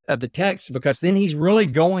the text, because then he's really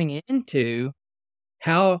going into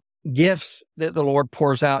how gifts that the Lord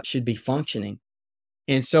pours out should be functioning.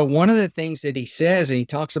 And so one of the things that he says, and he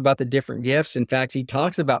talks about the different gifts. In fact, he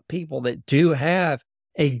talks about people that do have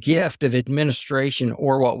a gift of administration,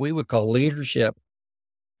 or what we would call leadership.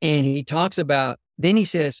 And he talks about, then he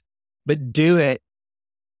says, but do it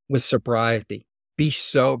with sobriety, be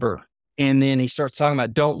sober. And then he starts talking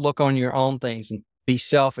about, don't look on your own things and be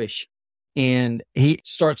selfish. And he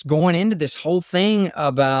starts going into this whole thing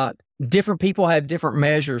about different people have different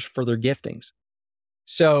measures for their giftings.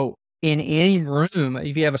 So in any room,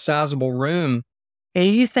 if you have a sizable room, and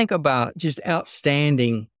you think about just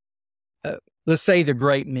outstanding, let's say the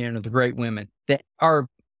great men or the great women that are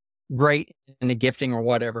great in the gifting or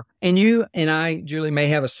whatever. And you and I, Julie, may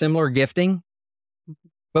have a similar gifting,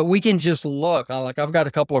 but we can just look. I've got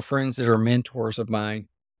a couple of friends that are mentors of mine,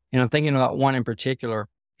 and I'm thinking about one in particular.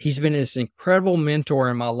 He's been this incredible mentor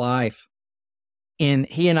in my life, and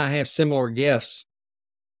he and I have similar gifts.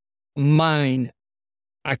 Mine,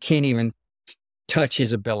 I can't even touch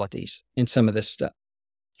his abilities in some of this stuff.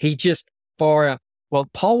 He just far out. Well,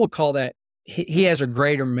 Paul would call that, he has a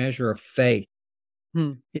greater measure of faith.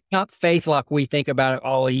 It's not faith like we think about it.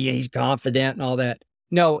 Oh, he's confident and all that.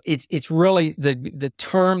 No, it's really the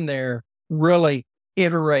term there really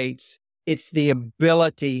iterates. It's the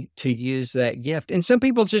ability to use that gift. And some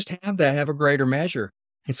people just have a greater measure.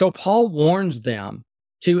 And so Paul warns them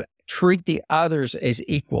to treat the others as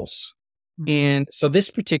equals. And so this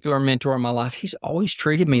particular mentor in my life, he's always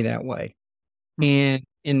treated me that way. And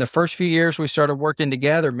in the first few years we started working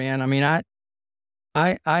together, man, I mean,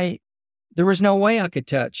 I there was no way I could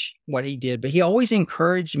touch what he did, but he always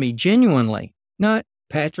encouraged me genuinely, not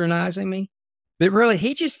patronizing me, but really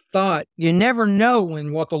he just thought you never know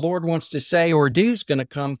when what the Lord wants to say or do is going to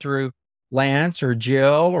come through Lance or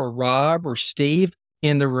Jill or Rob or Steve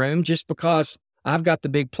in the room. Just because I've got the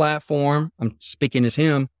big platform, I'm speaking as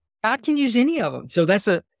him, God can use any of them. So that's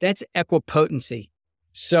equipotency.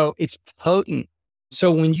 So it's potent. So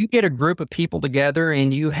when you get a group of people together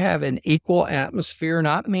and you have an equal atmosphere,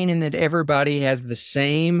 not meaning that everybody has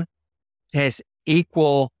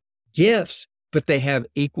equal gifts, but they have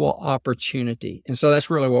equal opportunity. And so that's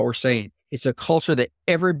really what we're saying. It's a culture that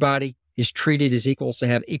everybody is treated as equals to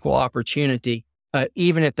have equal opportunity,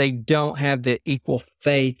 even if they don't have the equal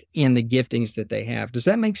faith in the giftings that they have. Does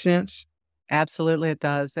that make sense? Absolutely, it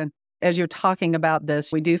does. And as you're talking about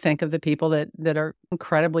this, we do think of the people that are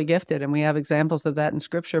incredibly gifted, and we have examples of that in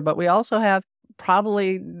Scripture, but we also have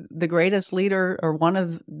probably the greatest leader, or one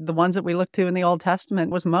of the ones that we look to in the Old Testament,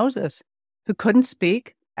 was Moses, who couldn't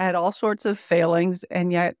speak, had all sorts of failings,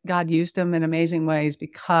 and yet God used him in amazing ways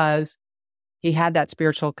because he had that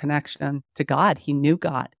spiritual connection to God. He knew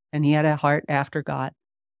God, and he had a heart after God.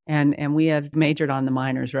 And we have majored on the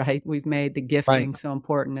minors, right? We've made the gifting so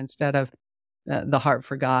important instead of the heart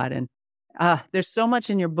for God. And there's so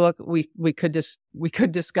much in your book we could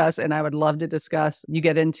discuss, and I would love to discuss. You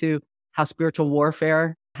get into how spiritual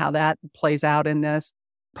warfare, how that plays out in this,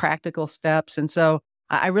 practical steps. And so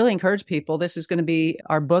I really encourage people. This is going to be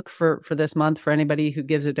our book for this month. For anybody who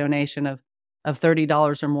gives a donation of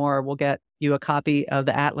 $30 or more, we'll get you a copy of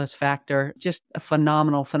the Atlas Factor. Just a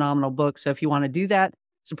phenomenal, phenomenal book. So if you want to do that,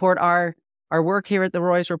 support our work here at the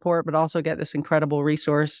Roys Report, but also get this incredible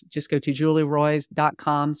resource, just go to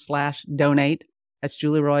julieroys.com/donate. That's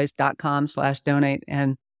julieroys.com/donate.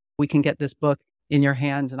 And we can get this book in your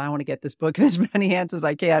hands. And I want to get this book in as many hands as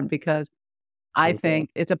I can, because I think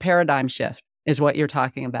it's a paradigm shift is what you're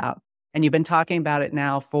talking about. And you've been talking about it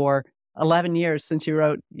now for 11 years since you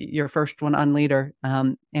wrote your first one on Leader.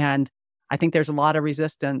 And I think there's a lot of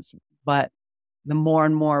resistance, but the more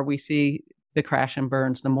and more we see the crash and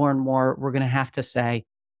burns, the more and more we're going to have to say,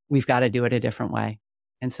 we've got to do it a different way.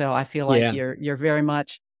 And so I feel like you're very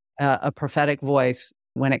much a prophetic voice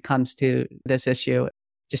when it comes to this issue.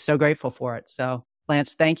 Just so grateful for it. So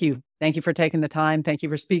Lance, thank you. Thank you for taking the time. Thank you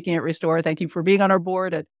for speaking at Restore. Thank you for being on our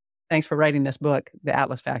board. And thanks for writing this book, The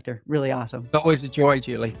Atlas Factor. Really awesome. It's always a joy,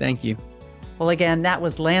 Julie. Thank you. Well, again, that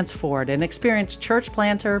was Lance Ford, an experienced church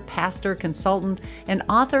planter, pastor, consultant, and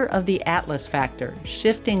author of The Atlas Factor,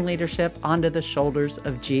 Shifting Leadership Onto the Shoulders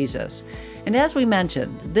of Jesus. And as we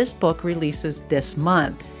mentioned, this book releases this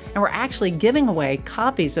month. And we're actually giving away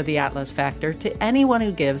copies of The Atlas Factor to anyone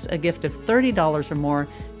who gives a gift of $30 or more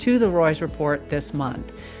to The Roys Report this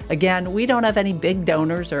month. Again, we don't have any big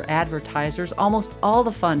donors or advertisers. Almost all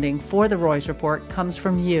the funding for The Roys Report comes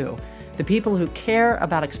from you, the people who care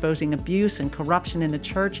about exposing abuse and corruption in the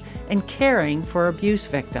church and caring for abuse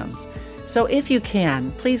victims. So if you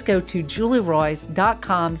can, please go to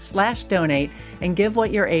julieroys.com/donate and give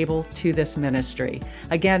what you're able to this ministry.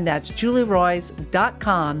 Again, that's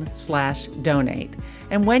julieroys.com/donate.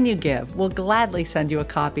 And when you give, we'll gladly send you a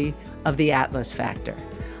copy of The Atlas Factor.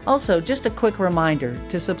 Also, just a quick reminder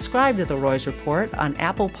to subscribe to The Roys Report on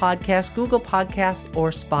Apple Podcasts, Google Podcasts,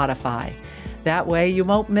 or Spotify. That way you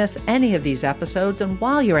won't miss any of these episodes, and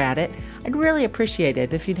while you're at it, I'd really appreciate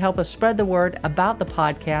it if you'd help us spread the word about the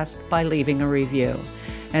podcast by leaving a review.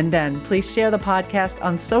 And then please share the podcast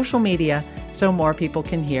on social media so more people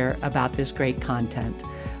can hear about this great content.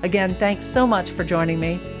 Again, thanks so much for joining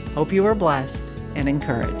me. Hope you were blessed and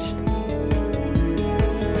encouraged.